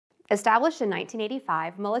Established in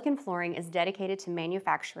 1985, Mullican Flooring is dedicated to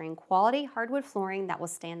manufacturing quality hardwood flooring that will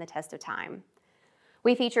stand the test of time.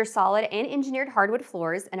 We feature solid and engineered hardwood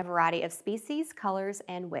floors in a variety of species, colors,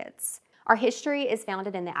 and widths. Our history is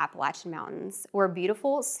founded in the Appalachian Mountains, where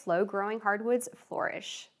beautiful, slow-growing hardwoods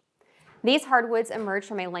flourish. These hardwoods emerge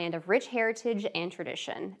from a land of rich heritage and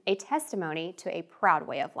tradition, a testimony to a proud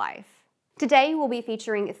way of life. Today, we'll be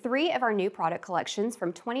featuring 3 of our new product collections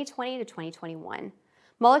from 2020 to 2021.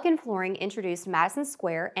 Mullican Flooring introduced Madison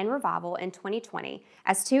Square and Revival in 2020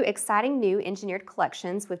 as 2 exciting new engineered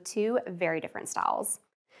collections with 2 very different styles.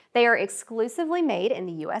 They are exclusively made in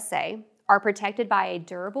the USA, are protected by a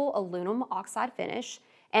durable aluminum oxide finish,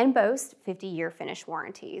 and boast 50-year finish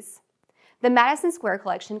warranties. The Madison Square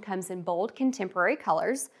collection comes in bold contemporary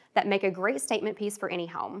colors that make a great statement piece for any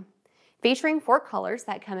home, featuring 4 colors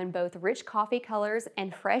that come in both rich coffee colors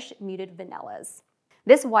and fresh muted vanillas.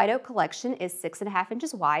 This white oak collection is 6.5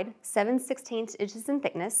 inches wide, 7/16 inches in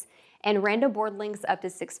thickness, and random board lengths up to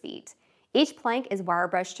 6 feet. Each plank is wire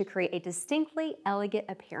brushed to create a distinctly elegant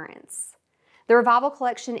appearance. The Revival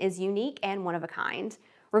collection is unique and one of a kind.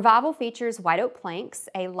 Revival features white oak planks,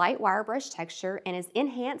 a light wire brush texture, and is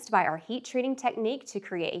enhanced by our heat treating technique to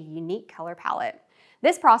create a unique color palette.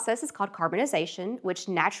 This process is called carbonization, which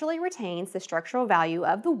naturally retains the structural value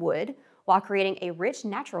of the wood while creating a rich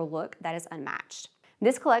natural look that is unmatched.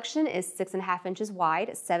 This collection is 6.5 inches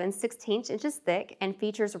wide, 7/16 inches thick, and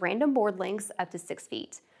features random board lengths up to 6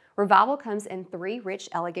 feet. Revival comes in 3 rich,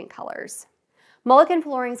 elegant colors. Mullican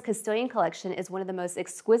Flooring's Castillian collection is one of the most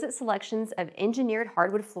exquisite selections of engineered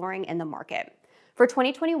hardwood flooring in the market. For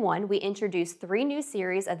 2021, we introduced 3 new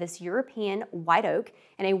series of this European white oak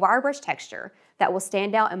in a wire brush texture that will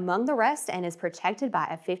stand out among the rest and is protected by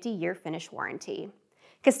a 50-year finish warranty.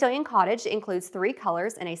 Castillian Cottage includes 3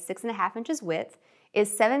 colors in a 6.5 inches width, is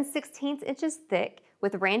 7/16 inches thick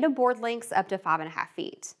with random board lengths up to 5.5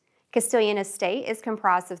 feet. Castillian Estate is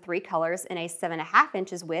comprised of 3 colors in a 7.5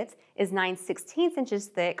 inches width, is 9/16 inches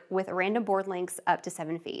thick with random board lengths up to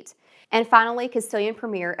 7 feet. And finally, Castillian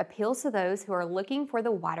Premier appeals to those who are looking for the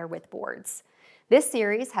wider width boards. This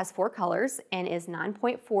series has 4 colors and is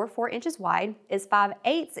 9.44 inches wide, is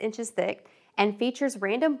 5/8 inches thick, and features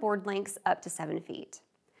random board lengths up to 7 feet.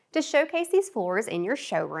 To showcase these floors in your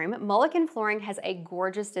showroom, Mullican Flooring has a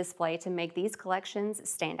gorgeous display to make these collections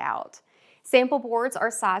stand out. Sample boards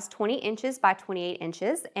are sized 20 inches by 28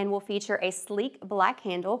 inches and will feature a sleek black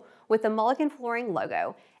handle with the Mullican Flooring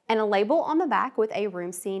logo and a label on the back with a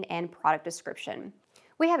room scene and product description.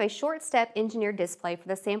 We have a short step engineered display for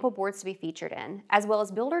the sample boards to be featured in, as well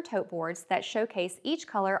as builder tote boards that showcase each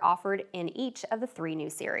color offered in each of the 3 new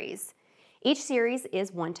series. Each series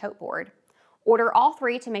is 1 tote board. Order all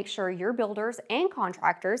 3 to make sure your builders and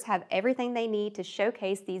contractors have everything they need to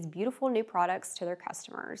showcase these beautiful new products to their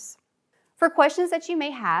customers. For questions that you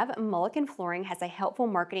may have, Mullican Flooring has a helpful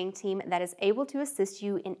marketing team that is able to assist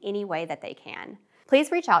you in any way that they can.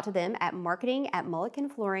 Please reach out to them at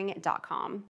marketing@mullicanflooring.com.